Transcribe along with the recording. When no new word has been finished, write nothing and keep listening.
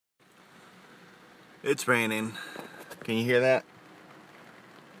It's raining. Can you hear that?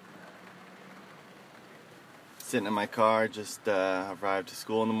 Sitting in my car, just arrived to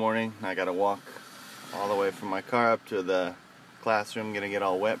school in the morning. I gotta walk all the way from my car up to the classroom. Gonna get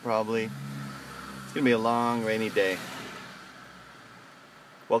all wet probably. It's gonna be a long, rainy day.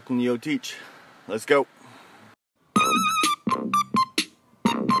 Welcome to Yo Teach. Let's go.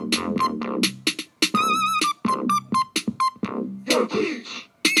 Yo Teach.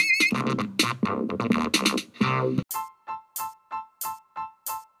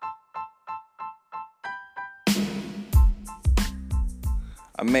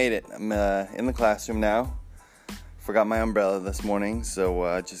 I made it. I'm in the classroom now. Forgot my umbrella this morning,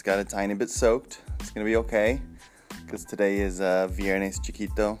 so just got a tiny bit soaked. It's gonna be okay, because today is Viernes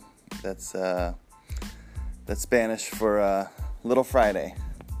Chiquito. That's Spanish for Little Friday,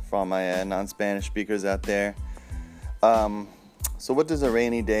 for all my non-Spanish speakers out there. So what does a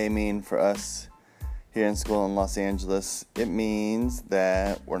rainy day mean for us here in school in Los Angeles? It means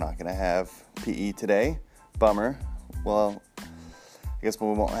that we're not gonna have PE today. Bummer. Well, I guess we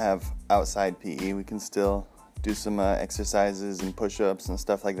won't have outside PE. We can still do some exercises and push-ups and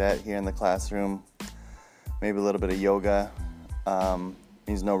stuff like that here in the classroom. Maybe a little bit of yoga.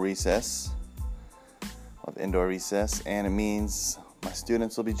 Means no recess. We'll have indoor recess. And it means my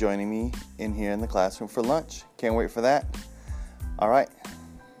students will be joining me in here in the classroom for lunch. Can't wait for that. All right.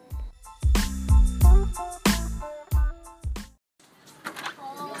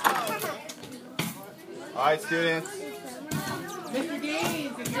 All right, students. Mr.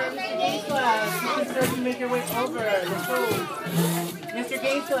 Gaines, if you're in Mr. Gaines' class, you can start to make your way over. Let's go. Mr.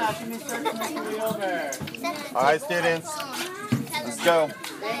 Gaines' class, you can start to make your way over. All right, students. Let's go.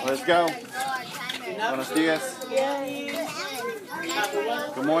 Let's go. Buenos dias.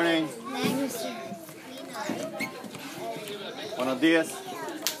 Good morning. Buenos dias.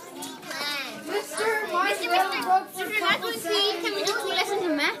 Can we do 2 lessons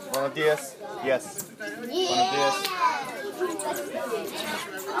in math? Buenos dias. Yes. Buenos dias.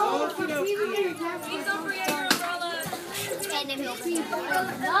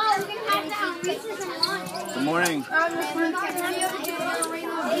 Good morning. Exactly,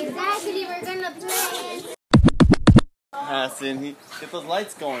 we're gonna play. Hassan, get those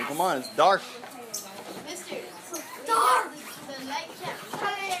lights going. Come on, it's dark. Dark!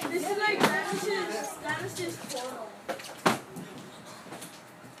 This is like Stannis's portal.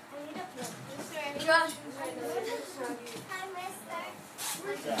 Josh. Hi,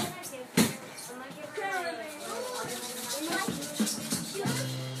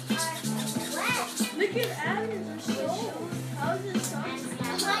 Look at Adam's soul. How's his socks?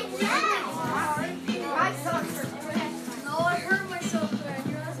 My socks are red. No, I hurt myself red.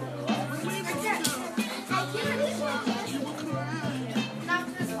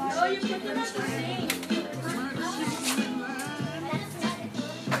 No, you put them at the sink.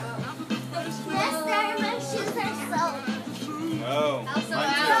 Oh,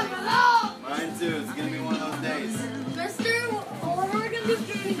 mine too. It's gonna be one of those days. Mister, what we're gonna do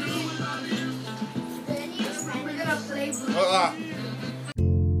today? We're gonna play blue.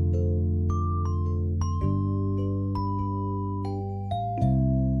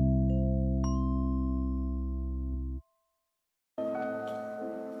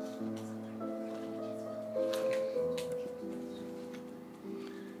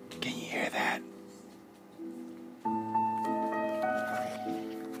 Can you hear that?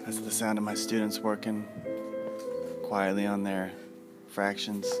 That's the sound of my students working quietly on their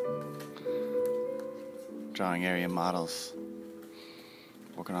fractions, drawing area models,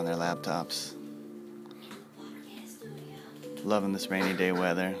 working on their laptops, loving this rainy day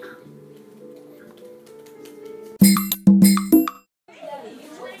weather.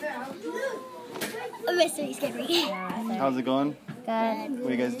 Mystery Scary. How's it going? Good. What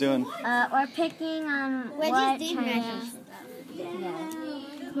are you guys doing? We're picking on what China.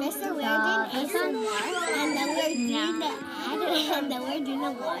 Mr. We're doing ASMR, and then we're doing the ad, and then we're doing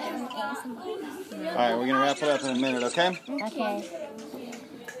the water ASMR. All right, we're gonna wrap it up in a minute, okay? Okay.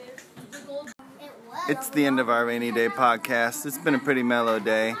 It's the end of our rainy day podcast. It's been a pretty mellow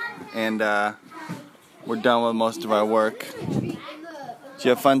day, and we're done with most of our work. Did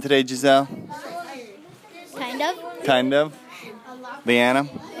you have fun today, Giselle? Kind of. Kind of. Leanna?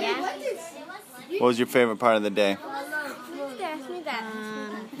 Yeah. What was your favorite part of the day? Ask me that.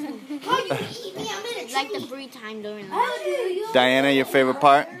 Like the free time during lunch. Diana, your favorite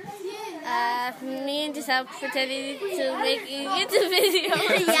part? Me and Giselle pretending to make a YouTube video.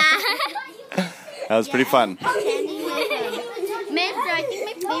 Yeah. That was pretty fun. Mister, I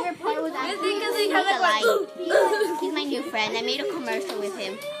think my favorite part was actually with the light. He's my new friend. I made a commercial with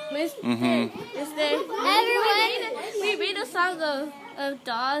him. Everyone, we made a song of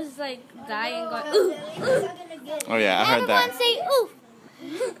dogs like dying and going ooh, ooh. Oh yeah, I heard that. Everyone say ooh.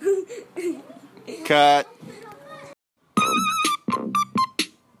 Cut.